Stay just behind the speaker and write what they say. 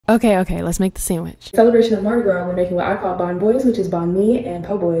Okay, let's make the sandwich. Celebration of Mardi Gras, we're making what I call Banh boys, which is banh mi and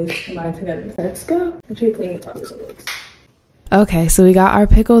po' boys combined together. Let's go. I'm sure you're cleaning the Okay, so we got our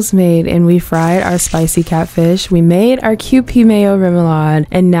pickles made and we fried our spicy catfish. We made our Kewpie mayo remoulade,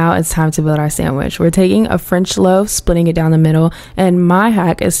 and now it's time to build our sandwich. We're taking a French loaf, splitting it down the middle, and my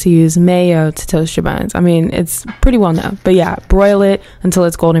hack is to use mayo to toast your buns. I mean, it's pretty well known, but yeah, broil it until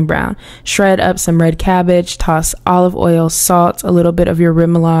it's golden brown. Shred up some red cabbage, toss olive oil, salt, a little bit of your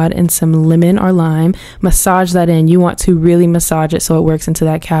remoulade, and some lemon or lime. Massage that in. You want to really massage it so it works into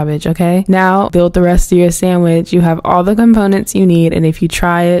that cabbage, okay? Now, build the rest of your sandwich. You have all the components you need, and if you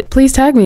try it, please tag me.